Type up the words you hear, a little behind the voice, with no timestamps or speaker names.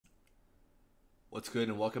What's good,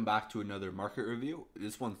 and welcome back to another market review.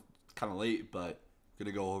 This one's kind of late, but I'm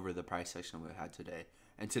gonna go over the price section we had today.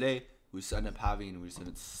 And today we just ended up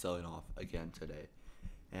selling off again today.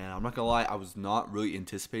 And I'm not gonna lie, I was not really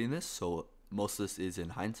anticipating this, so most of this is in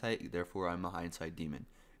hindsight. Therefore, I'm a hindsight demon,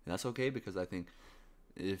 and that's okay because I think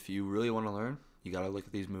if you really want to learn, you gotta look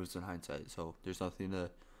at these moves in hindsight. So there's nothing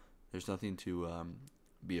to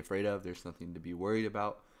be afraid of. There's nothing to be worried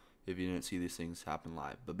about if you didn't see these things happen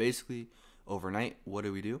live. But basically, overnight, what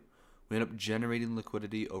do? We end up generating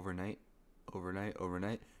liquidity overnight,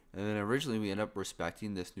 and then originally we end up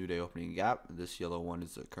respecting this new day opening gap. This yellow one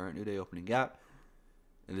is the current new day opening gap,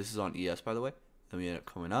 and this is on ES, by the way. Then we end up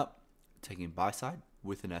coming up, taking buy side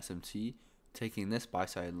with an SMT, taking this buy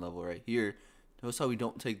side level right here. Notice how we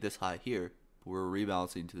don't take this high here, but we're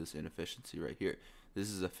rebalancing to this inefficiency right here. This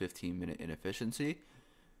is a 15-minute inefficiency.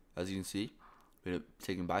 As you can see, we end up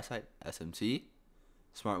taking buy side, SMT.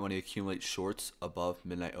 Smart money accumulates shorts above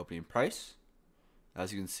midnight opening price.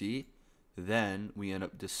 As you can see, then we end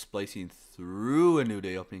up displacing through a new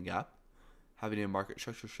day opening gap, having a market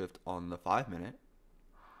structure shift on the 5-minute.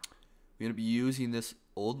 We end up using this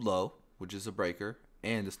old low, which is a breaker,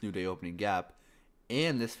 and this new day opening gap,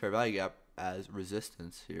 and this fair value gap as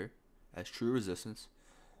resistance here, as true resistance.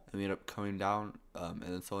 And we end up coming down and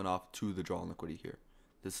then selling off to the drawn liquidity here.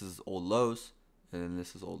 This is old lows, and then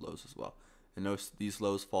this is old lows as well. And notice these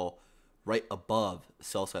lows fall right above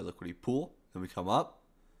sell side liquidity pool. Then we come up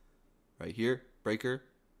right here, breaker,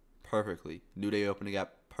 perfectly. New day opening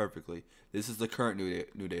gap, perfectly. This is the current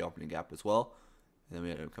new day opening gap as well. And then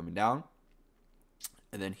we end up coming down.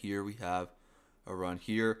 And then here we have a run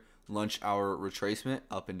here, lunch hour retracement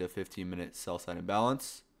up into 15-minute sell side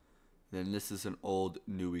imbalance. And then this is an old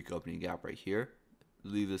new week opening gap right here. I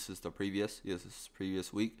believe this is the previous. Yes, this is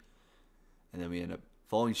previous week. And then we end up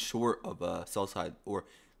falling short of a sell side, or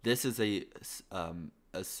this is a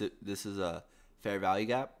fair value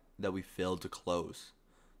gap that we failed to close.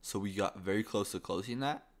 So we got very close to closing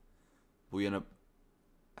that. We end up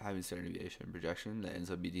having standard deviation projection that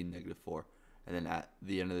ends up being -4, and then at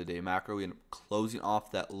the end of the day macro, we end up closing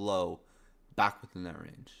off that low back within that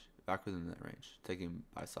range, taking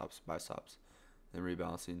buy stops, then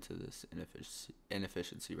rebalancing to this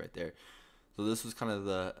inefficiency right there. So this was kind of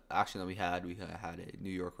the action that we had. We had a New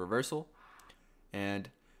York reversal.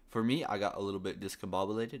 And for me, I got a little bit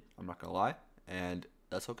discombobulated. I'm not going to lie. And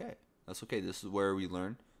that's okay. That's okay. This is where we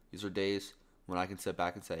learn. These are days when I can sit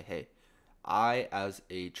back and say, hey, I, as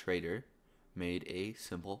a trader, made a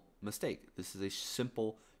simple mistake. This is a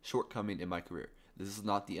simple shortcoming in my career. This is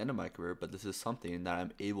not the end of my career, but this is something that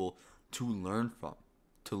I'm able to learn from.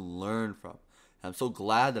 And I'm so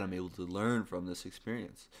glad that I'm able to learn from this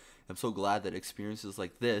experience. I'm so glad that experiences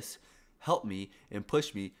like this help me and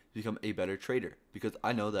push me to become a better trader, because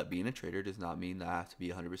I know that being a trader does not mean that I have to be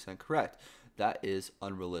 100% correct. That is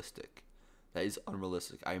unrealistic. I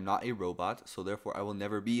am not a robot, so therefore I will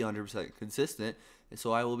never be 100% consistent, and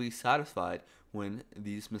so I will be satisfied when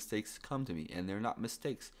these mistakes come to me. And they're not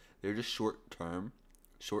mistakes. They're just short-term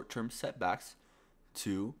setbacks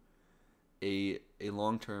to a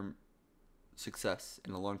long-term success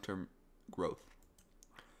and a long-term growth.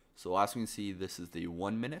 So as we can see, this is the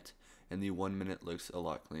 1-minute, and the 1-minute looks a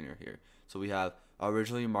lot cleaner here. So we have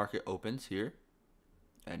originally market opens here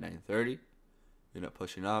at 9:30. We end up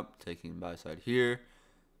pushing up, taking buy side here,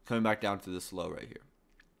 coming back down to this low right here.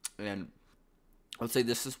 And I would say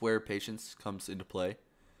this is where patience comes into play.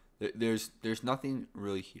 There's nothing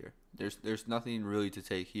really here. There's nothing really to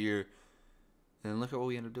take here. And look at what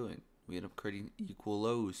we end up doing. We end up creating equal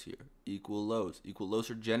lows here. Equal lows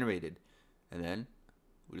are generated, and then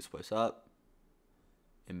we just place up,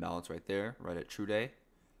 imbalance right there, right at true day.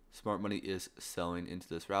 Smart money is selling into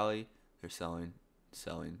this rally. They're selling,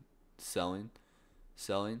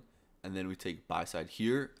 and then we take buy side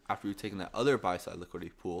here. After we've taken that other buy side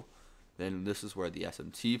liquidity pool, then this is where the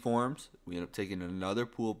SMT forms. We end up taking another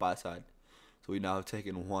pool buy side. So we now have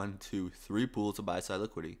taken 1, 2, 3 pools of buy side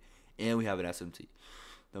liquidity, and we have an SMT.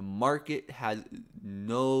 The market has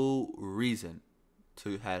no reason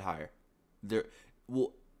to head higher.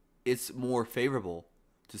 It's more favorable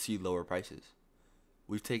to see lower prices.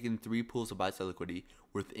 We've taken 3 pools of buy side liquidity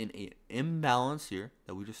within an imbalance here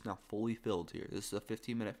that we just now fully filled here. This is a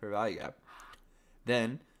 15-minute fair value gap.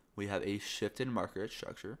 Then we have a shift in market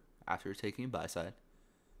structure after taking buy side.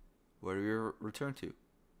 Where do we return to?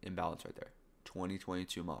 Imbalance right there.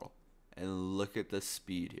 2022 model. And look at the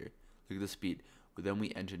speed here. Look at the speed. But then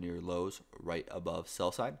we engineer lows right above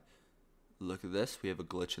sell side. Look at this. We have a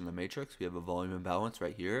glitch in the matrix. We have a volume imbalance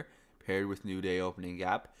right here, paired with new day opening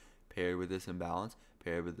gap, paired with this imbalance,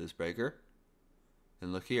 paired with this breaker.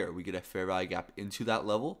 And look here, we get a fair value gap into that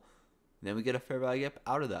level. And then we get a fair value gap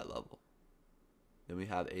out of that level. Then we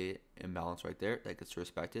have a imbalance right there that gets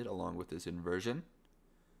respected along with this inversion.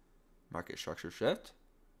 Market structure shift,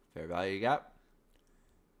 fair value gap.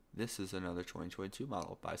 This is another 2022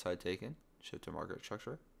 model. Buy side taken, shift to market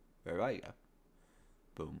structure, fair value gap.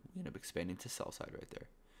 Boom, we end up expanding to sell side right there.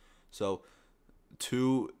 So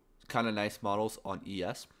two kind of nice models on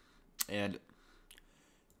ES. And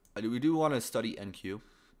we do want to study NQ.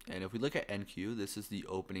 And if we look at NQ, this is the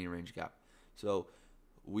opening range gap. So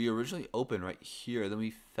we originally opened right here. Then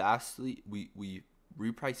we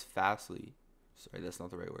reprice fastly. Sorry, that's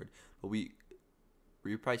not the right word. But we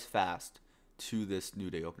reprice fast to this new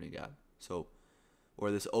day opening gap. So,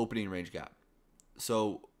 or this opening range gap.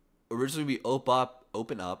 So originally we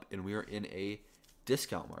open up, and we are in a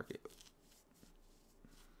discount market.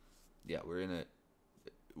 Yeah,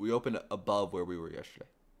 we opened above where we were yesterday.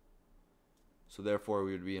 So therefore,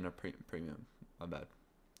 we would be in a premium. My bad.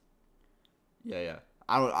 Yeah.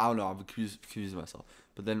 I don't know. I'm confusing myself.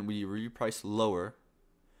 But then we reprice lower,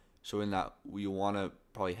 showing that we want to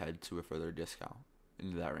probably head to a further discount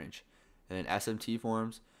into that range. And then SMT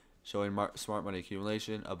forms, showing smart money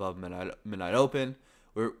accumulation above midnight open.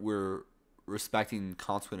 We're respecting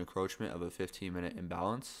consequent encroachment of a 15-minute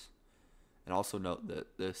imbalance. And also note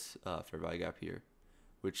that this fair value gap here,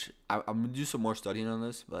 which I'm going to do some more studying on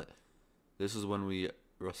this, but this is when we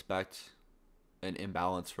respect an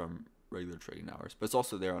imbalance from regular trading hours. But it's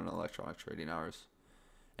also there on electronic trading hours.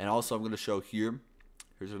 And also I'm going to show here,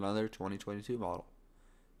 here's another 2022 model.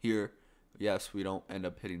 Here, yes, we don't end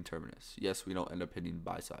up hitting terminus. Yes, we don't end up hitting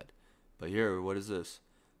buy side. But here, what is this?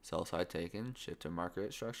 Sell side taken, shift to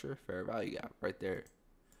market structure, fair value gap right there.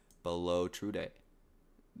 Below true day.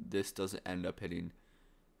 This doesn't end up hitting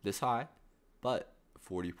this high, but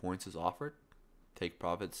 40 points is offered. Take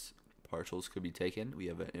profits, partials could be taken. We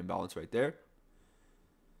have an imbalance right there.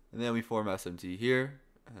 And then we form SMT here,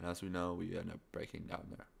 and as we know, we end up breaking down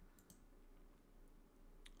there.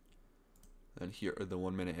 And here are the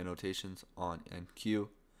 1 minute annotations on NQ.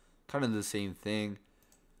 Kind of the same thing.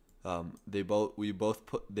 They both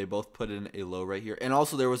put in a low right here, and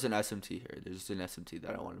also there was an SMT here. There's an SMT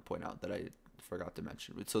that I want to point out that I forgot to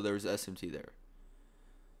mention. So there was SMT there.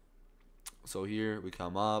 So here we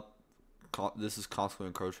come up. This is consequent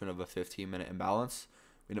encroachment of a 15-minute imbalance.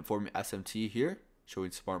 We end up forming SMT here,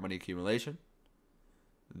 showing smart money accumulation.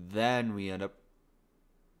 Then we end up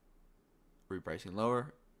repricing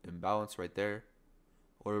lower, imbalance right there,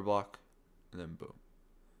 order block, and then boom.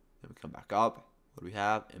 Then we come back up. What do we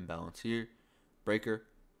have? Imbalance here, breaker,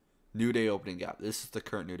 new day opening gap. This is the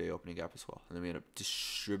current new day opening gap as well. And then we end up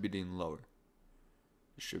distributing lower.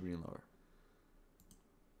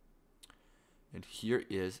 And here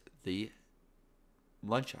is the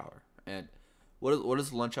lunch hour. And what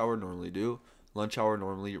does lunch hour normally do? Lunch hour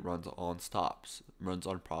normally runs on stops, runs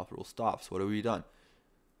on profitable stops. What have we done?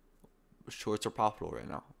 Shorts are profitable right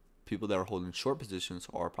now. People that are holding short positions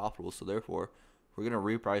are profitable, so therefore we're going to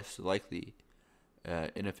reprice likely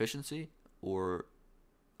inefficiency or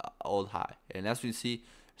old high. And as we see,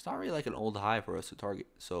 it's not really like an old high for us to target.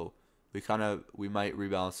 So we might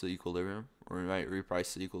rebalance the equilibrium, or we might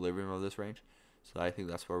reprice the equilibrium of this range. So I think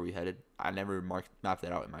that's where we headed. I never mapped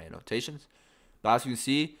that out in my annotations. But as you can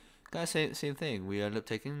see, kind of same thing. We end up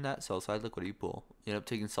taking that sell side liquidity pool. We end up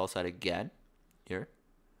taking sell side again here.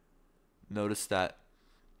 Notice that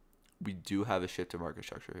we do have a shift in market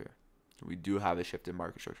structure here.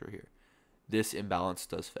 This imbalance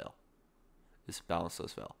does fail.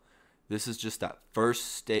 This is just that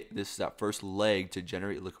first state. This is that first leg to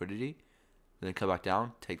generate liquidity. Then come back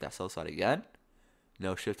down, take that sell side again.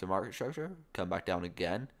 No shift in market structure. Come back down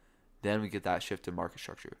again. Then we get that shift in market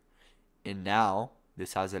structure. And now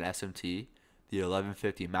this has an SMT. The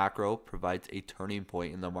 1150 macro provides a turning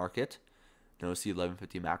point in the market. Notice the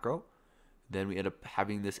 1150 macro. Then we end up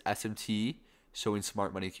having this SMT showing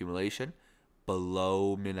smart money accumulation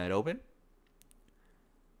below midnight open.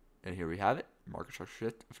 And here we have it. Market structure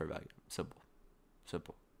shift, fair value. Simple.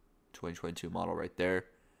 2022 model right there.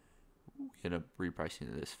 We end up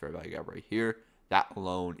repricing this fair value gap right here. That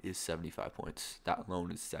alone is 75 points.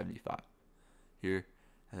 Here.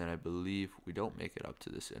 And then I believe we don't make it up to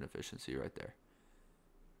this inefficiency right there.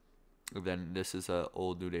 And then this is a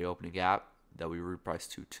old new day opening gap that we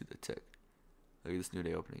repriced to the tick. Look at this new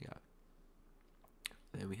day opening gap.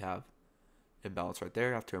 Then we have imbalance right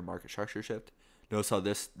there after a market structure shift. Notice how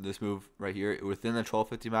this move right here within the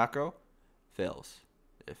 1250 macro fails.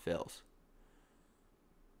 It fails.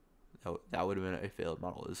 That would have been a failed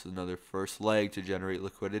model. This is another first leg to generate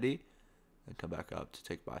liquidity and come back up to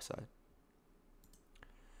take buy side.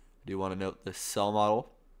 I do want to note the sell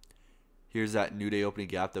model. Here's that new day opening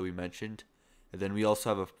gap that we mentioned. And then we also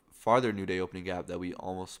have a farther new day opening gap that we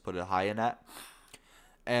almost put a high in at.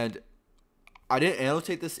 And I didn't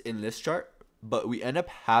annotate this in this chart, but we end up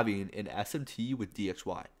having an SMT with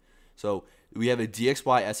DXY. So we have a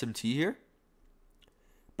DXY SMT here.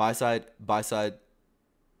 Buy side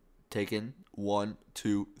taken 1,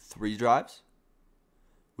 2, 3 drives.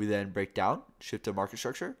 We then break down, shift to market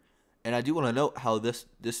structure. And I do want to note how this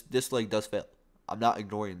leg does fail. I'm not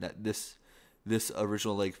ignoring that this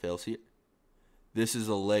original leg fails here. This is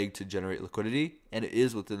a leg to generate liquidity, and it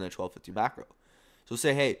is within the 1250 macro. So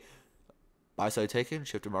say, hey, buy side taken,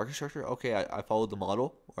 shift to market structure. Okay, I followed the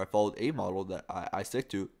model, or I followed a model that I stick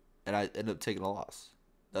to, and I end up taking a loss.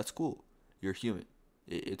 That's cool. You're human.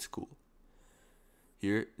 It's cool.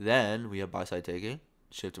 Here, then we have buy side taking,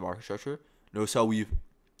 shift to market structure. Notice how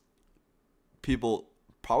people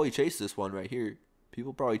probably chase this one right here.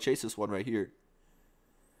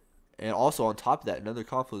 And also on top of that, another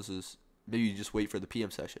confluence is maybe you just wait for the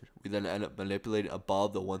PM session. We then end up manipulating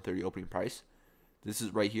above the 130 opening price. This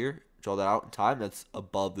is right here. Draw that out in time. That's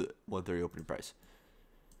above the 130 opening price.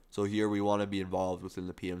 So here we want to be involved within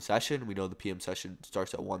the PM session. We know the PM session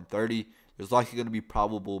starts at 130. There's likely going to be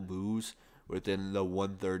probable moves within the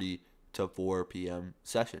 1:30 to 4 p.m.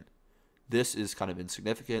 session. This is kind of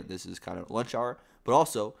insignificant. This is kind of lunch hour. But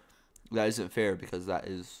also, that isn't fair because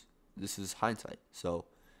this is hindsight. So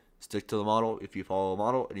stick to the model. If you follow a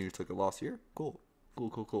model and you took a loss here, cool.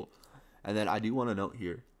 And then I do want to note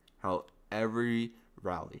here how every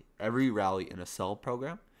rally in a sell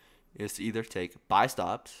program is to either take buy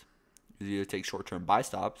stops, short-term buy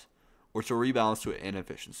stops, or to rebalance to an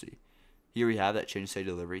inefficiency. Here we have that change state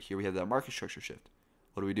delivery. Here we have that market structure shift.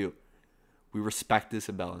 What do? We respect this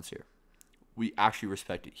imbalance here. We actually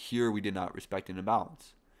respect it. Here we did not respect an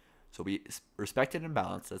imbalance. So we respected an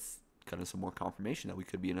imbalance. That's kind of some more confirmation that we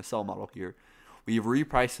could be in a sell model here. We've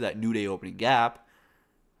repriced to that new day opening gap.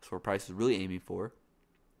 That's where price is really aiming for.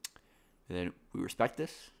 And then we respect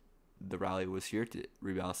this. The rally was here to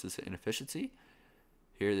rebalance this inefficiency.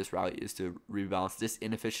 Here, this rally is to rebalance this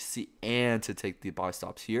inefficiency and to take the buy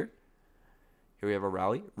stops here. Here we have a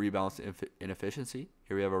rally, rebalance inefficiency.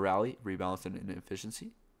 Here we have a rally, rebalance an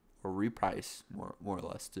inefficiency, or reprice more or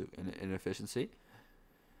less to an inefficiency.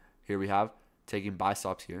 Here we have taking buy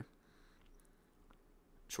stops here.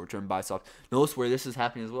 Short-term buy stops. Notice where this is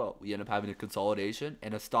happening as well. We end up having a consolidation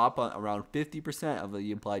and a stop on around 50% of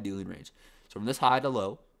the implied dealing range. So from this high to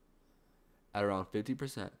low, at around 50%,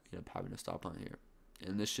 we end up having a stop on here.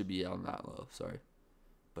 And this should be on that low, sorry.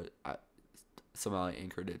 But somehow I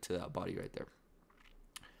anchored it to that body right there.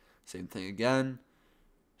 Same thing again.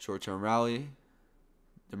 Short-term rally.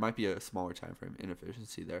 There might be a smaller time frame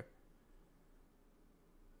inefficiency there.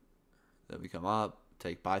 Then we come up,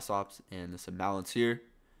 take buy stops, and this imbalance here.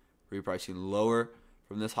 Repricing lower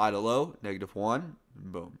from this high to low, -1,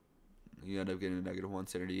 and boom. You end up getting a -1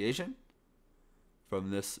 standard deviation. From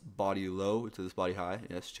this body low to this body high,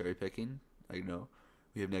 yes, cherry picking, I know.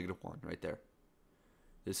 We have -1 right there.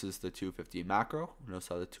 This is the 250 macro. Notice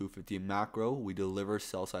how the 250 macro, we deliver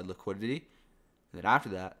sell side liquidity. And then after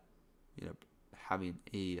that, you know, having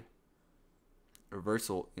a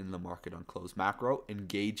reversal in the market on close macro,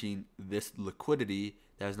 engaging this liquidity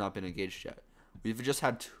that has not been engaged yet. We've just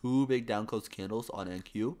had 2 big down close candles on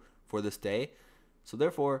NQ for this day. So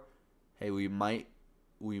therefore, hey, we might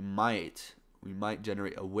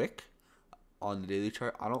generate a wick on the daily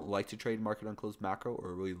chart. I don't like to trade market on closed macro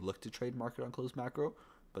or really look to trade market on closed macro,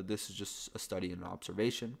 but this is just a study and an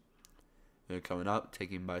observation. And coming up,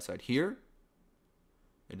 taking buy side here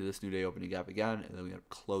into this new day opening gap again, and then we end up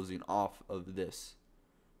closing off of this.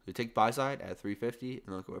 So we take buy side at 350,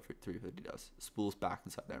 and look what 350 does. Spools back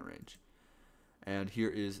inside that range. And here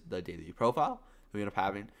is the daily profile that we end up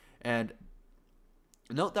having. And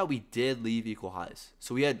note that we did leave equal highs.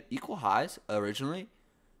 So we had equal highs originally,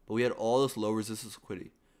 but we had all this low resistance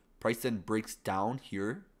liquidity. Price then breaks down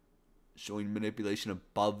here, showing manipulation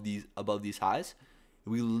above these highs.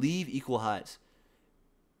 We leave equal highs.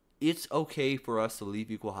 It's okay for us to leave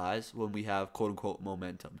equal highs when we have quote unquote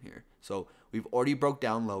momentum here. So we've already broke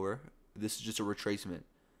down lower. This is just a retracement.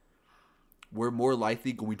 We're more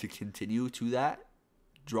likely going to continue to that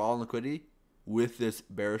draw on liquidity with this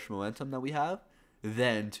bearish momentum that we have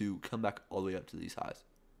than to come back all the way up to these highs.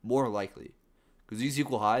 More likely. Because these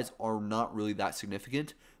equal highs are not really that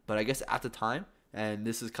significant. But I guess at the time, and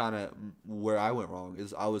this is kind of where I went wrong,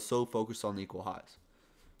 is I was so focused on the equal highs.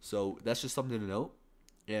 So that's just something to note.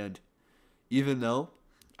 And even though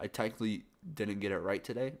I technically didn't get it right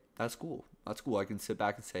today, that's cool. That's cool. I can sit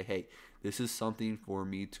back and say, hey, this is something for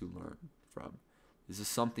me to learn from. This is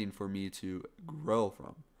something for me to grow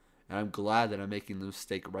from. And I'm glad that I'm making the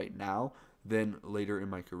mistake right now than later in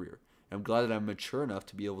my career. I'm glad that I'm mature enough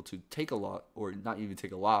to be able to take a lot, or not even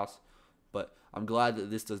take a loss, but I'm glad that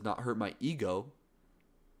this does not hurt my ego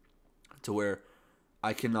to where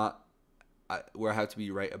where I have to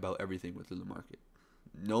be right about everything within the market.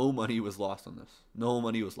 No money was lost on this. No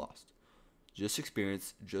money was lost. Just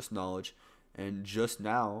experience, just knowledge, and just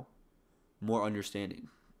now more understanding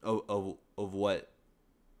of what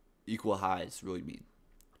equal highs really mean.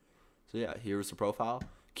 So yeah, here's the profile.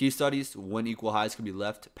 Key studies, when equal highs can be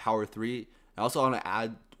left, power 3. I also want to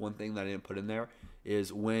add one thing that I didn't put in there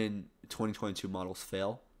is when 2022 models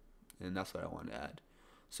fail, and that's what I wanted to add.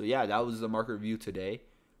 So yeah, that was the market review today.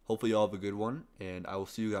 Hopefully you all have a good one, and I will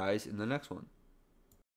see you guys in the next one.